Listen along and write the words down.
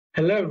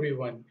Hello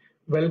everyone,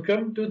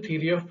 welcome to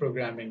Theory of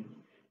Programming.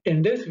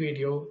 In this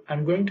video,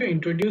 I'm going to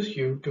introduce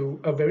you to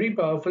a very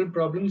powerful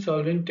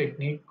problem-solving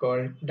technique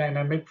called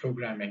dynamic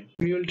programming.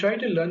 We will try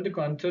to learn the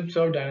concepts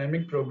of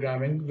dynamic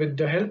programming with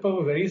the help of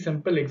a very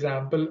simple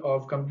example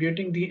of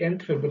computing the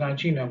nth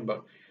Fibonacci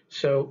number.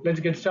 So let's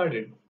get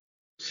started.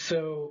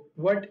 So,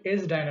 what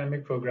is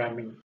dynamic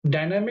programming?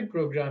 Dynamic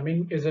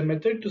programming is a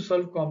method to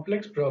solve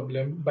complex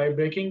problem by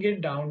breaking it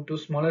down to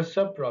smaller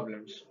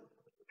sub-problems.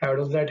 How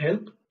does that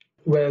help?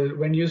 Well,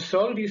 when you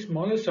solve these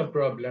smaller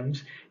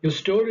subproblems, you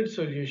store its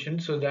solution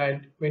so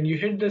that when you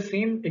hit the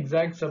same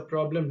exact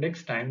subproblem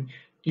next time,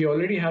 you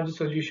already have the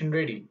solution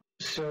ready.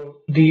 So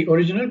the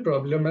original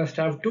problem must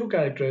have two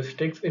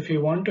characteristics if you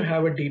want to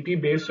have a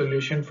DP-based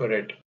solution for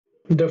it.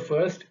 The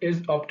first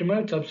is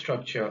optimal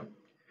substructure.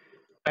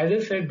 As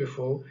I said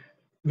before,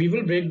 we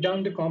will break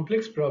down the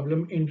complex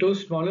problem into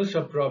smaller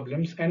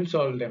subproblems and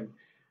solve them.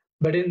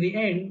 But in the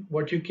end,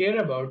 what you care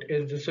about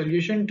is the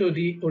solution to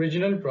the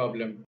original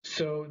problem.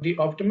 So the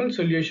optimal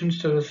solutions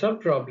to the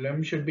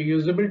subproblem should be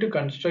usable to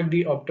construct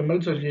the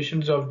optimal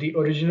solutions of the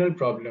original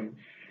problem.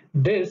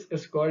 This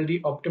is called the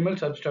optimal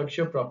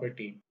substructure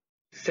property.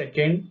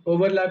 Second,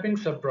 overlapping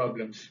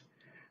subproblems.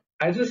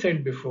 As I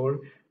said before,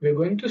 we're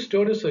going to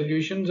store the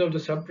solutions of the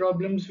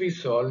subproblems we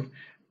solve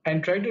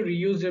and try to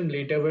reuse them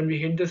later when we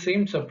hit the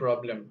same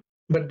subproblem.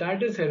 But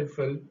that is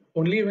helpful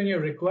only when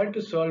you're required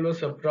to solve a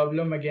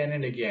subproblem again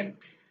and again.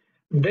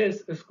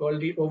 This is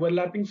called the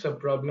overlapping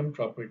subproblem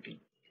property.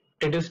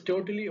 It is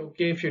totally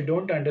okay if you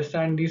don't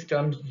understand these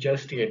terms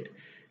just yet.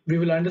 We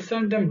will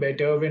understand them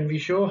better when we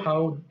show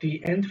how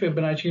the nth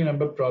Fibonacci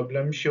number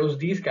problem shows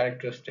these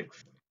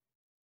characteristics.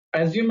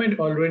 As you might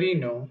already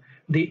know,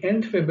 the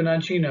nth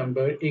Fibonacci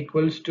number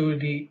equals to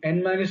the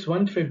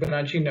n-1th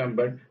Fibonacci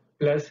number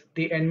plus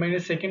the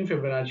n-2nd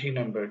Fibonacci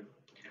number.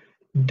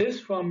 This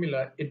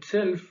formula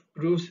itself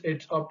proves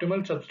its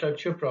optimal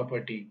substructure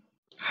property.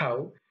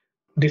 How?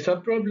 The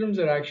subproblems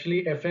are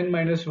actually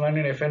fn-1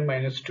 and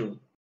fn-2.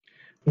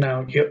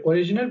 Now, your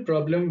original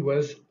problem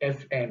was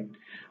fn,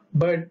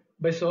 but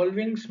by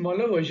solving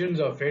smaller versions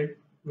of it,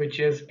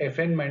 which is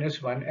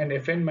fn-1 and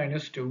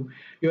fn-2,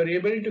 you're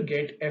able to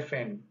get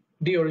fn,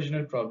 the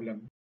original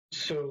problem.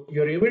 So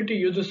you're able to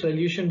use the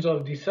solutions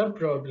of the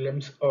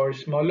subproblems or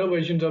smaller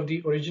versions of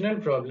the original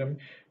problem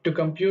to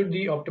compute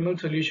the optimal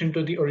solution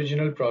to the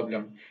original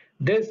problem.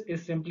 This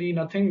is simply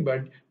nothing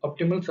but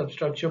optimal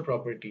substructure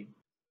property.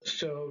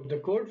 So the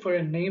code for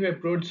a naive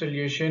approach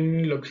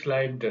solution looks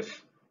like this.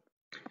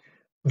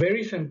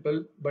 Very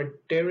simple,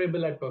 but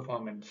terrible at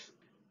performance.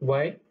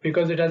 Why?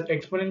 Because it has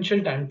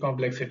exponential time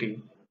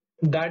complexity.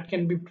 That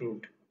can be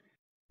proved.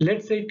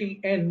 Let's say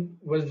Tn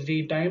was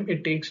the time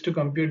it takes to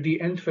compute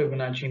the nth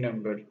Fibonacci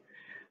number.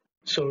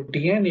 So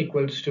Tn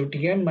equals to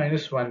Tn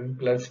minus 1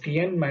 plus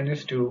Tn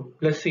minus 2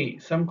 plus C,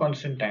 some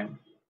constant time.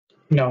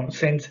 Now,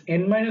 since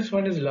n minus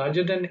 1 is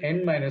larger than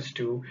n minus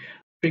 2,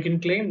 we can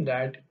claim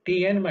that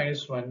Tn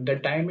minus 1, the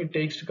time it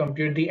takes to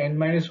compute the n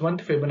minus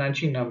 1th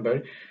Fibonacci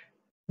number,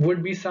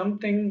 would be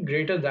something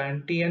greater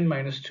than Tn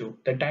minus 2,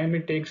 the time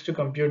it takes to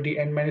compute the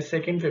n minus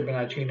 2nd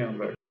Fibonacci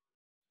number.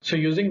 So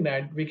using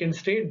that, we can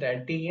state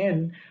that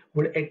Tn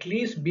would at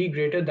least be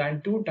greater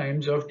than 2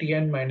 times of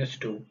Tn minus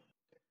 2.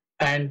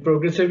 And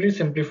progressively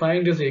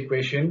simplifying this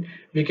equation,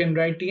 we can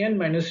write Tn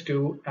minus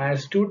 2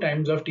 as 2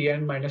 times of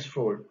Tn minus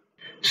 4.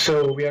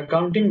 So we are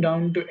counting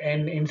down to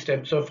n in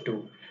steps of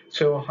 2.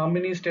 So how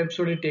many steps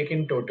would it take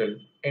in total?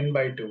 N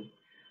by 2.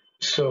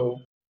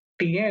 So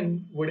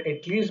Tn would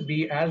at least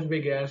be as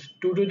big as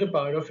 2 to the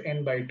power of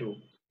n by 2,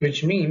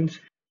 which means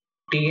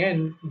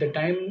Tn, the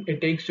time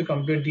it takes to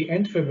compute the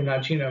nth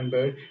Fibonacci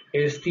number,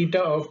 is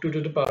theta of 2 to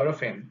the power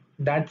of n.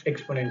 That's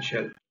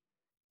exponential.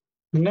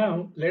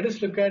 Now, let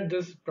us look at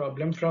this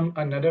problem from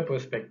another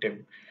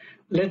perspective.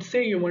 Let's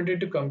say you wanted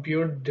to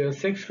compute the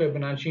 6th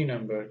Fibonacci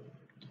number.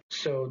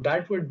 So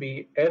that would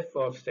be f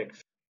of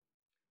 6.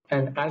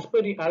 And as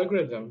per the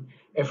algorithm,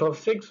 f of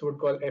 6 would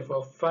call f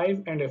of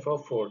 5 and f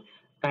of 4,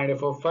 and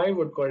f of 5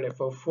 would call f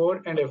of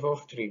 4 and f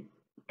of 3,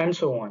 and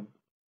so on.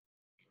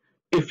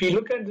 If you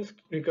look at this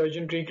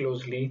recursion tree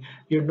closely,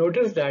 you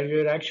notice that we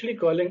are actually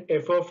calling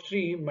f of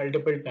 3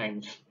 multiple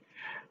times.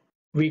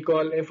 We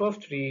call f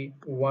of 3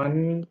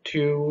 1,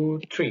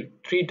 2, 3,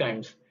 3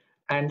 times.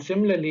 And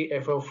similarly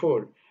f of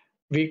 4,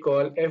 we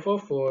call f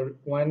of 4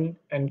 1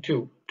 and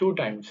 2, 2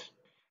 times.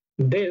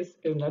 This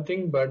is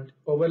nothing but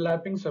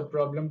overlapping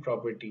subproblem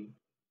property.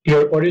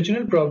 Your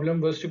original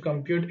problem was to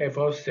compute f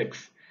of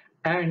 6,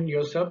 and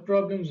your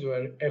subproblems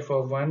were f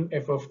of 1,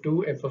 f of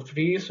 2, f of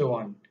 3, so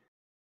on.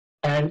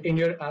 And in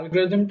your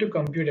algorithm to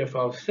compute f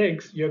of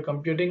 6, you're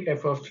computing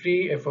f of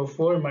 3, f of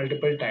 4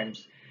 multiple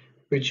times,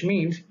 which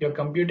means you're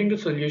computing the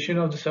solution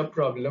of the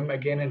subproblem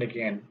again and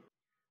again.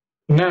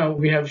 Now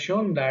we have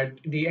shown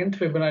that the nth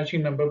Fibonacci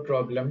number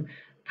problem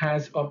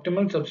has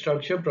optimal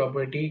substructure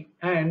property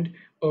and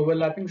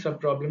overlapping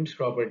subproblems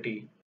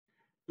property.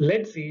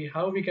 Let's see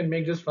how we can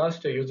make this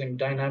faster using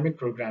dynamic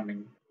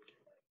programming.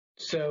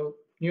 So,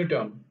 new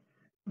term,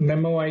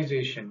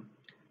 memoization.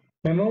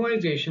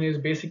 Memoization is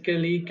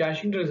basically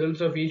caching the results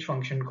of each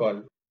function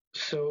call.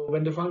 So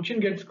when the function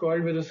gets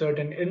called with a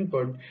certain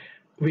input,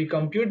 we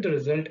compute the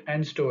result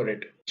and store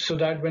it. So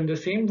that when the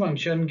same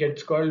function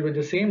gets called with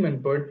the same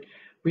input,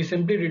 we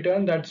simply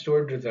return that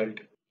stored result.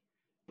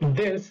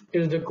 This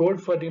is the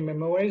code for the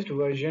memoized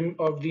version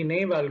of the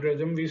naive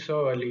algorithm we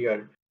saw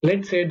earlier.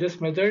 Let's say this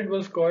method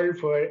was called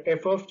for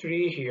f of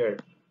 3 here.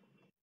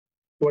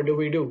 What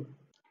do?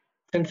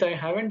 Since I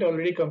haven't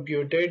already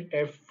computed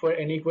f for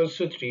n equals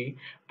to 3,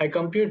 I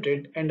compute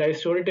it and I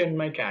store it in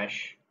my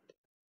cache.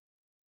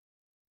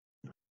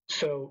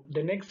 So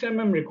the next time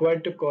I'm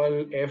required to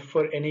call f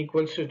for n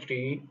equals to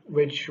 3,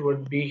 which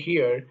would be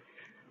here,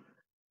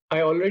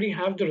 I already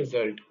have the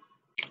result.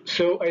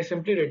 So I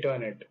simply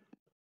return it.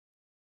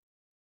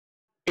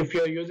 If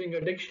you're using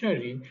a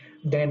dictionary,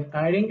 then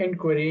adding and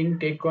querying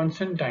take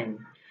constant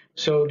time.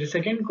 So the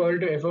second call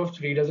to f of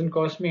 3 doesn't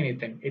cost me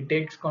anything. It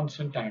takes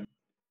constant time.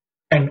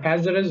 And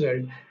as a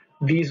result,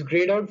 these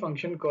grayed out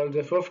function calls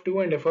f of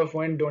 2 and f of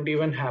 1 don't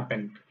even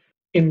happen.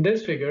 In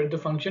this figure, the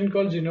function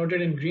calls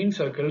denoted in green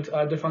circles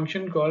are the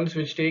function calls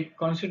which take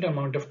constant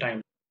amount of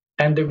time.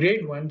 And the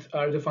grayed ones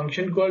are the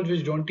function calls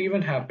which don't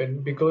even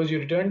happen because you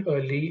returned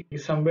early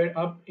somewhere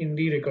up in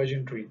the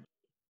recursion tree.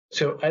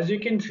 So as you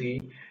can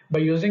see, by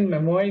using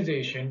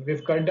memoization,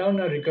 we've cut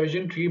down our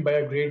recursion tree by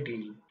a great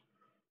deal.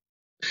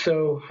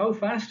 So how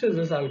fast is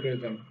this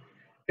algorithm?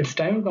 Its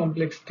time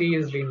complexity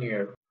is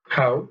linear.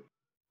 How?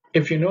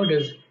 If you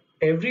notice,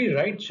 every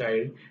right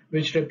child,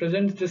 which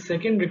represents the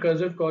second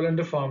recursive call in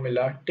the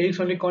formula, takes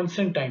only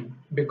constant time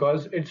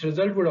because its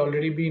result would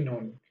already be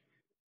known.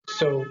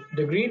 So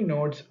the green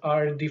nodes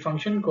are the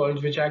function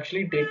calls which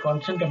actually take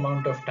constant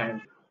amount of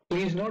time.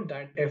 Please note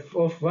that f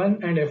of 1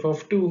 and f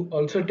of 2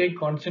 also take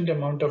constant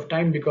amount of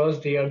time because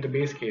they are the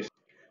base case.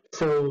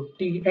 So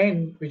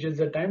Tn, which is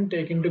the time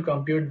taken to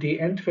compute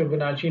the nth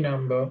Fibonacci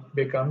number,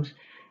 becomes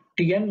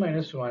Tn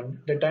minus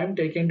 1, the time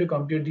taken to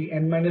compute the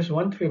n minus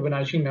 1th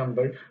Fibonacci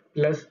number,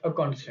 plus a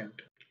constant.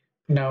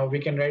 Now we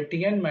can write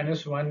Tn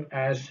minus 1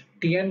 as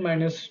Tn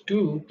minus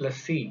 2 plus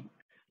c.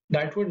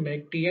 That would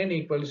make Tn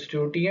equals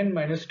to Tn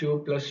minus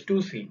 2 plus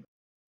 2c.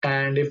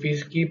 And if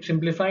we keep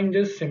simplifying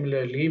this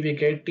similarly, we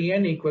get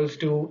Tn equals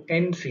to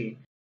nc,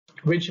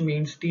 which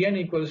means Tn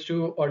equals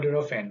to order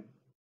of n.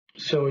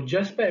 So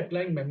just by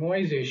applying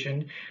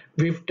memoization,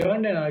 we've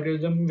turned an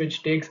algorithm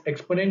which takes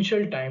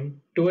exponential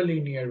time to a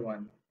linear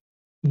one.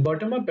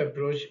 Bottom-up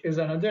approach is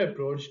another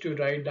approach to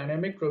write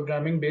dynamic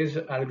programming based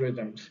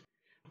algorithms.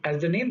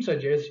 As the name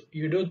suggests,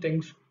 you do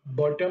things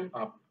bottom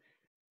up.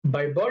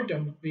 By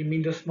bottom, we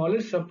mean the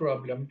smallest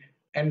subproblem,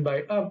 and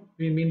by up,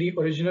 we mean the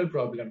original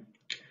problem.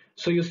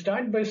 So you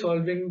start by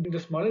solving the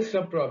smallest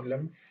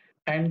subproblem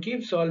and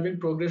keep solving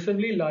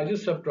progressively larger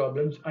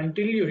subproblems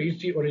until you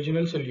reach the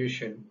original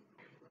solution.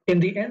 In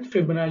the nth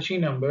Fibonacci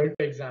number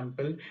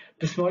example,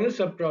 the smallest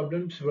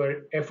subproblems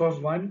were f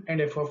of 1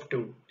 and f of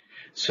 2.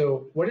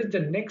 So what is the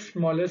next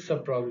smallest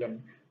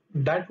subproblem?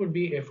 That would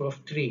be f of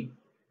 3.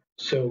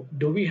 So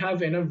do we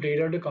have enough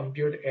data to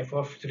compute f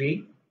of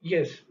 3?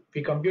 Yes,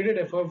 we computed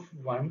f of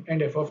 1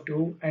 and f of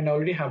 2 and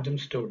already have them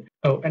stored.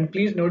 Oh, and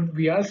please note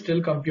we are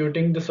still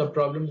computing the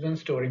subproblems and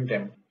storing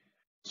them.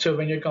 So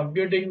when you're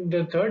computing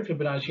the third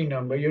Fibonacci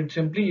number, you'd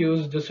simply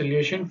use the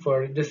solution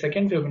for the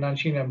second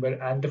Fibonacci number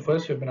and the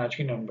first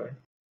Fibonacci number.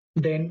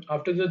 Then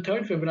after the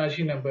third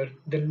Fibonacci number,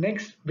 the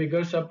next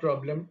bigger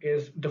subproblem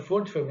is the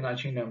fourth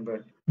Fibonacci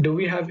number. Do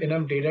we have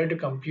enough data to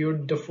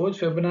compute the fourth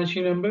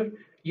Fibonacci number?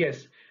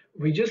 Yes,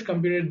 we just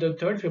computed the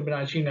third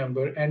Fibonacci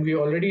number and we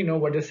already know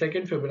what the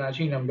second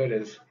Fibonacci number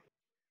is.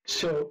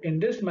 So in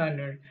this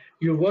manner,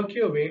 you work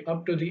your way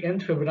up to the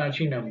nth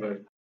Fibonacci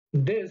number.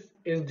 This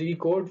is the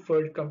code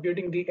for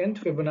computing the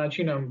nth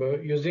Fibonacci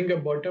number using a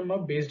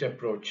bottom-up based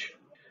approach.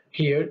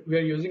 Here, we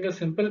are using a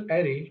simple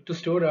array to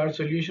store our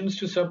solutions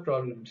to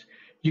subproblems.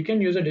 You can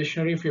use a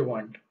dictionary if you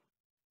want.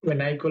 When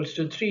I equals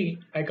to 3,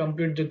 I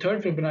compute the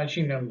third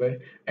Fibonacci number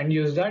and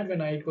use that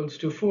when I equals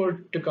to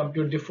 4 to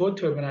compute the fourth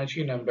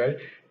Fibonacci number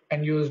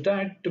and use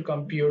that to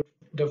compute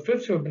the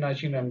fifth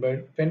Fibonacci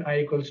number when I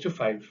equals to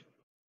 5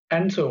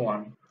 and so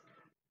on.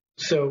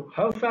 So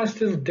how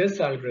fast is this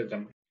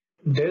algorithm?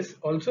 This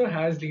also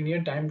has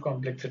linear time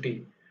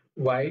complexity.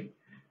 Why?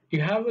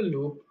 You have a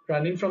loop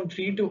running from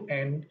 3 to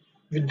n,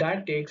 with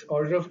that takes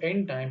order of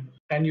n time,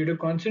 and you do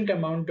constant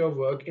amount of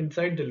work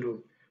inside the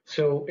loop.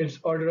 So it's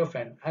order of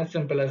n, as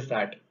simple as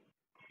that.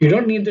 You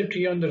don't need the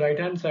tree on the right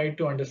hand side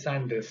to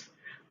understand this.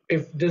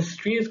 If this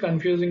tree is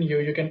confusing you,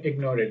 you can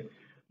ignore it.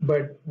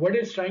 But what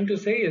it's trying to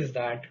say is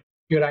that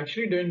you're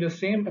actually doing the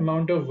same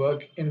amount of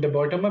work in the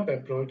bottom-up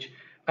approach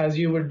as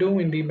you would do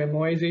in the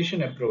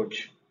memoization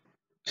approach.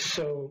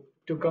 So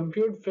to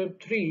compute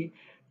fib3,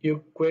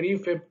 you query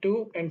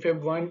fib2 and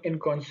fib1 in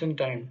constant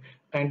time.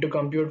 And to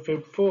compute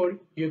fib4,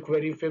 you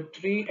query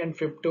fib3 and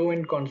fib2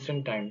 in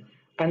constant time,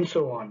 and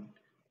so on.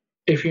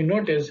 If you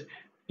notice,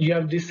 you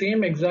have the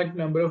same exact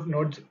number of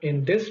nodes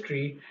in this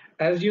tree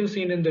as you've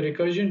seen in the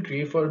recursion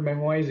tree for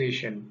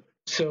memoization.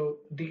 So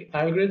the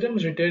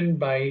algorithms written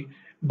by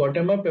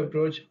bottom-up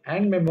approach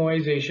and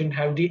memoization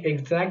have the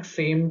exact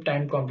same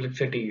time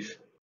complexities.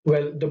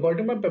 Well, the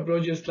bottom-up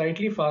approach is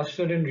slightly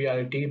faster in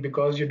reality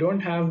because you don't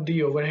have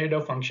the overhead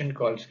of function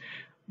calls,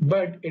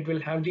 but it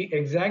will have the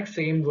exact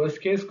same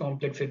worst-case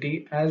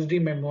complexity as the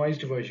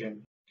memoized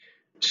version.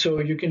 So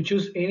you can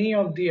choose any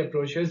of the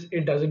approaches,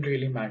 it doesn't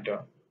really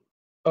matter.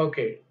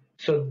 Okay,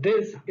 so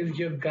this is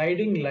your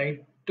guiding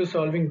light to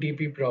solving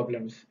DP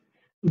problems.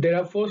 There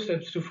are 4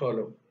 steps to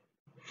follow.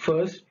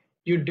 First,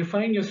 you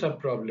define your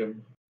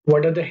subproblem.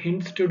 What are the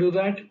hints to do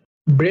that?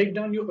 Break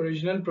down your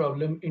original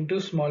problem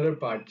into smaller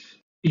parts.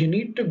 You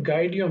need to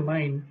guide your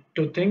mind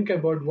to think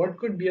about what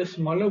could be a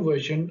smaller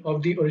version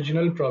of the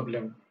original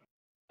problem.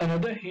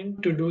 Another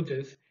hint to do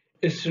this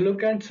is to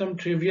look at some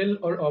trivial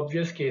or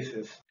obvious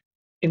cases.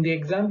 In the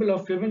example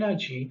of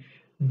Fibonacci,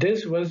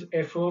 this was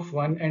f of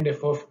 1 and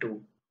f of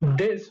 2.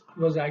 This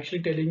was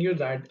actually telling you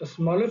that a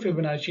smaller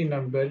Fibonacci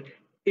number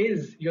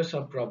is your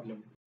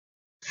subproblem.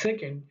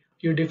 Second,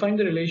 you define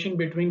the relation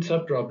between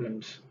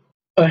subproblems.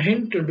 A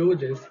hint to do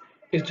this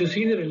is to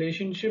see the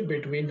relationship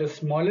between the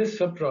smallest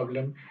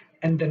subproblem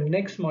and the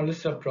next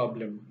smallest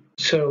subproblem.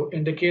 So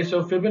in the case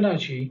of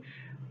Fibonacci,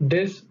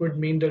 this would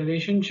mean the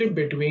relationship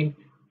between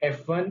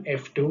f1,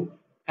 f2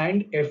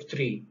 and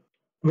f3,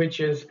 which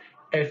is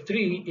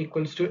f3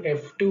 equals to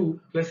f2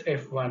 plus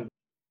f1.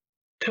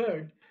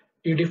 Third,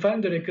 you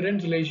define the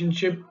recurrence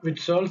relationship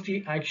which solves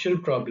the actual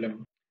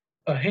problem.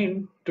 A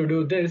hint to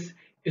do this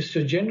is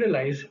to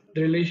generalize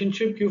the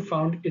relationship you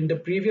found in the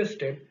previous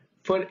step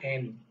for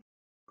n.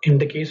 In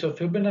the case of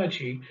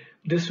Fibonacci,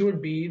 this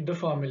would be the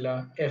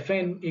formula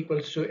fn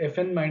equals to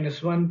fn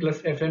minus 1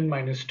 plus fn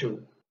minus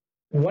 2.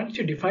 Once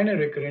you define a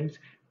recurrence,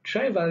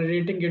 try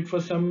validating it for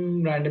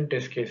some random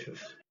test cases.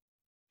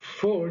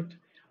 Fourth,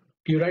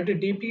 you write a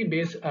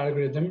DP-based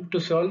algorithm to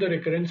solve the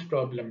recurrence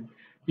problem.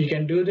 You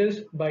can do this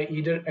by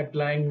either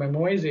applying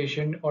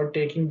memoization or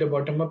taking the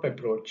bottom-up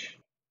approach.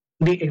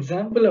 The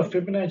example of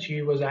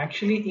Fibonacci was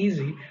actually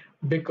easy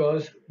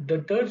because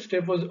the third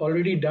step was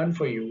already done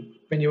for you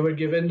when you were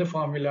given the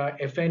formula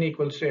fn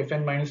equals to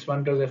fn minus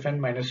 1 plus fn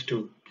minus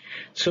 2.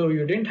 So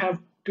you didn't have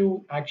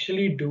to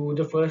actually do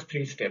the first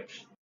 3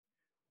 steps.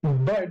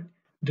 But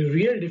the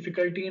real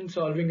difficulty in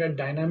solving a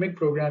dynamic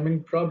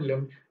programming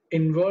problem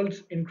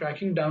involves in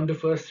tracking down the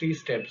first 3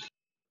 steps.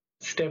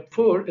 Step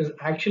 4 is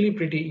actually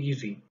pretty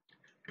easy.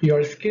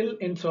 Your skill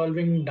in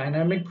solving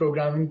dynamic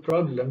programming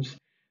problems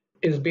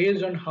is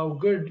based on how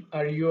good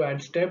are you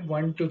at step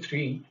 1 to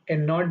 3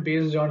 and not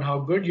based on how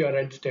good you are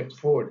at step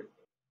 4.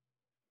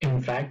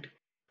 In fact,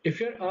 if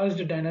you're asked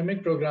a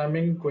dynamic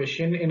programming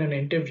question in an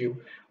interview,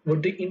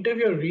 what the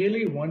interviewer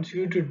really wants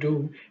you to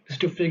do is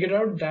to figure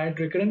out that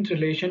recurrence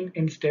relation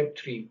in step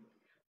 3.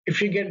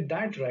 If you get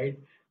that right,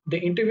 the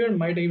interviewer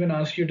might even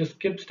ask you to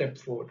skip step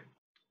 4.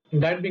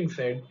 That being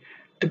said,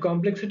 the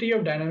complexity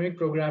of dynamic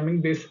programming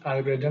based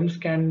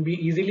algorithms can be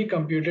easily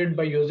computed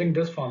by using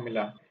this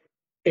formula.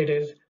 It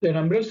is the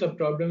number of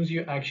subproblems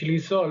you actually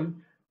solve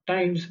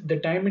times the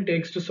time it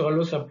takes to solve a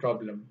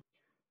subproblem.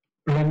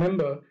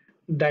 Remember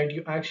that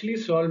you actually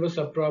solve a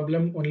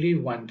subproblem only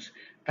once,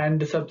 and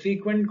the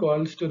subsequent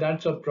calls to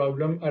that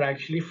subproblem are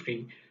actually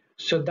free.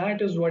 So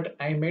that is what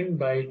I meant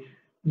by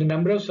the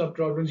number of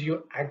subproblems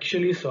you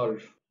actually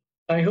solve.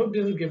 I hope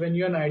this has given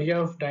you an idea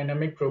of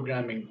dynamic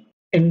programming.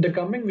 In the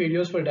coming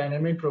videos for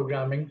dynamic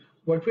programming,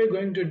 what we're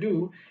going to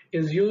do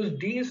is use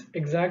these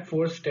exact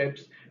 4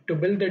 steps to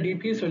build the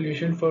DP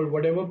solution for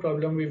whatever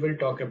problem we will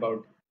talk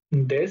about.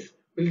 This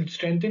will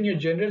strengthen your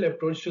general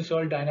approach to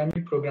solve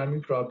dynamic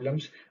programming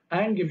problems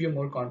and give you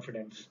more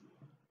confidence.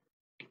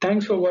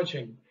 Thanks for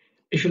watching.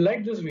 If you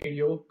like this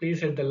video,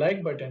 please hit the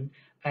like button,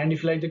 and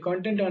if you like the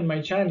content on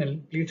my channel,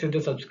 please hit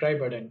the subscribe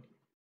button.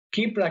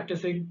 Keep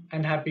practicing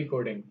and happy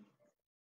coding.